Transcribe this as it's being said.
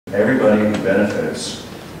Everybody who benefits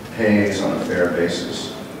pays on a fair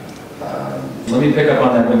basis. Let me pick up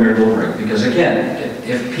on that with Mayor Goldring, because again,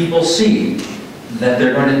 if people see that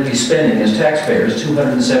they're going to be spending as taxpayers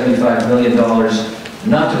 $275 million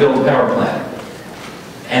not to build a power plant,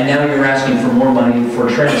 and now you're asking for more money for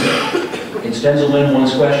transit, it stems along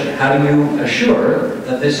one's question: how do you assure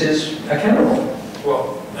that this is accountable?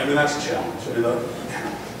 Well, I mean, that's a challenge. I mean,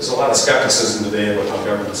 there's a lot of skepticism today about how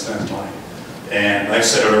government spends money. And I've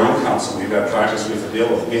said at our own council, we've got projects we have to deal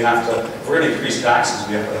with. We have to, if we're going to increase taxes,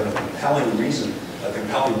 we have to have a compelling reason, a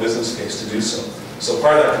compelling business case to do so. So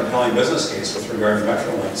part of that compelling business case with regard to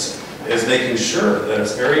Metrolinx is making sure that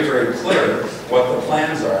it's very, very clear what the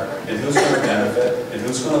plans are and who's going to benefit and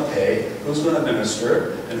who's going to pay, who's going to administer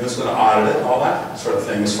it, and who's going to audit it, and all that sort of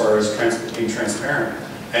thing as far as being transparent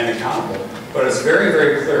and accountable. But it's very,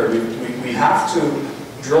 very clear. We have to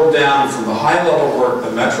drill down from the high-level work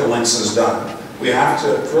that Metrolinx has done. We have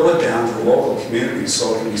to drill it down to the local communities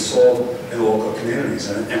so it can be sold in the local communities.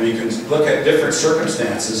 And we can look at different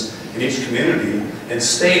circumstances in each community and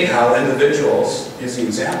state how individuals, using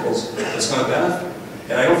examples, is going to benefit.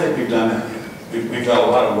 And I don't think we've done that yet. We've got a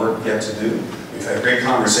lot of work yet to do. We've had great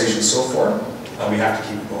conversations so far. We have to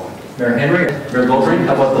keep it going. Mayor Henry, Mayor Goldring,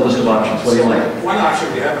 how about the list of options? What do you like? One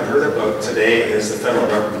option we haven't heard about today is the federal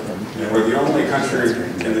government. And we're the only country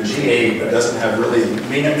in the G8 that doesn't have really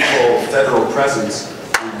meaningful federal presence in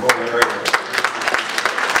the whole area.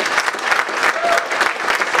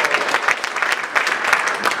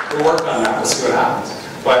 We'll work on that. We'll see what happens.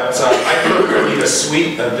 But I think we need a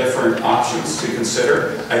suite of different options to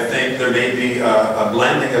consider. I think there may be a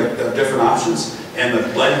blending of different options, and the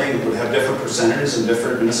blending would have different percentages in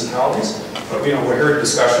different municipalities. But we heard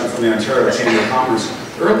discussion from the Ontario Chamber of Commerce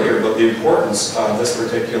earlier about the importance of this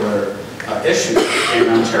particular issue in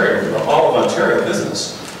Ontario, all of Ontario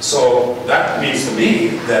business. So that means to me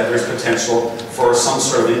that there's potential for some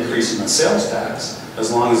sort of increase in the sales tax,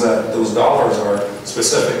 as long as those dollars are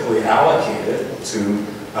specifically allocated to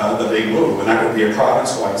the big move. And that would be a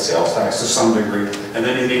province-wide sales tax to some degree. And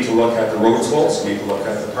then you need to look at the road tolls, you need to look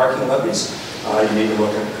at the parking levies, you need to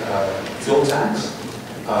look at fuel tax,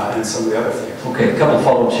 and some of the other things. Okay, a couple of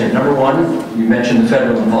follow-ups here. Number one, you mentioned the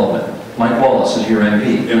federal involvement. Mike Wallace is your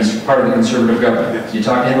MP. Yes. He's part of the Conservative government. Yes. You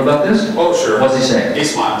talk to him about this? Oh, sure. What's he saying? He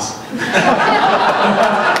smiles. And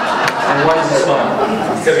why does he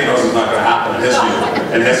smile? Because he knows it's not going to happen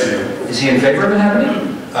in his view. Is he in favor of it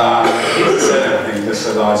happening? He hasn't said anything. He just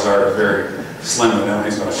said odds are very slim that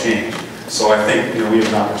nothing's going to change. So I think we have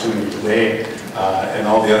an opportunity today and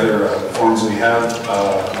all the other forums we have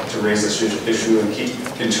to raise this issue and keep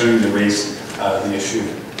continuing to raise the issue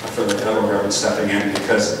for the federal government stepping in,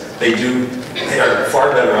 because they are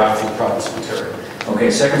far better off than the province of Ontario. Okay,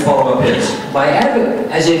 second follow-up is,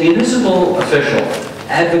 as a municipal official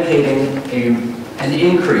advocating an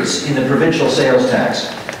increase in the provincial sales tax,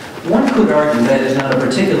 one could argue that is not a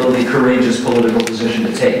particularly courageous political position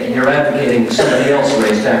to take. You're advocating somebody else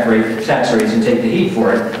raise tax rates and take the heat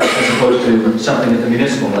for it, as opposed to something at the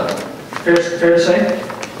municipal level. Fair to say?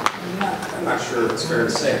 I'm not sure it's fair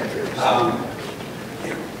to say.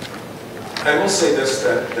 I will say this,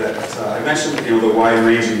 that I mentioned the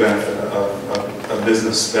wide-ranging benefit of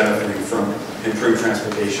business benefiting from improved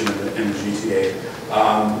transportation in the GTA.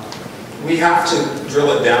 We have to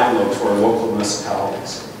drill it down, though, to our local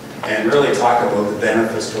municipalities and really talk about the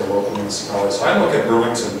benefits to our local municipalities. So I look at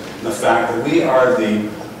Burlington and the fact that we are the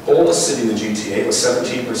oldest city in the GTA with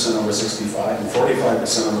 17% over 65 and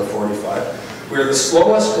 45% over 45. We're the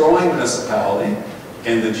slowest growing municipality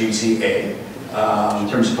in the GTA. In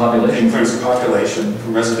terms of population? In terms of population,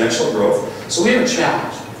 from residential growth. So we have a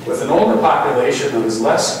challenge with an older population that is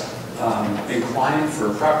less inclined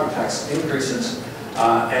for property tax increases,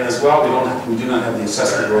 and as well we do not have the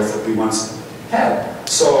assessment growth that we once had.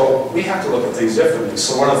 So we have to look at things differently.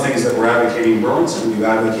 So one of the things that we're advocating in Burlington, we've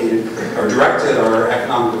advocated or directed our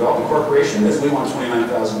Economic Development Corporation, is we want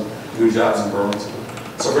 29,000 new jobs in Burlington.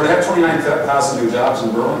 So we're going to have 29,000 new jobs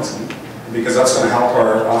in Burlington, because that's going to help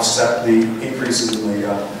offset the increases in the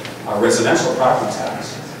residential property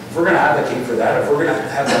tax. If we're going to advocate for that, if we're going to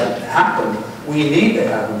have that happen, we need to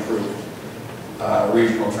have improved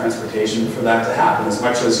regional transportation for that to happen. As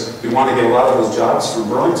much as we want to get a lot of those jobs from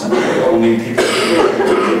Burlington, we don't need people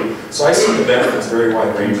to. So I see the benefits very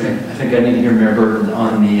wide-ranging. Okay. I think I need to hear Mayor Burton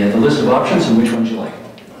on the list of options and which ones you like.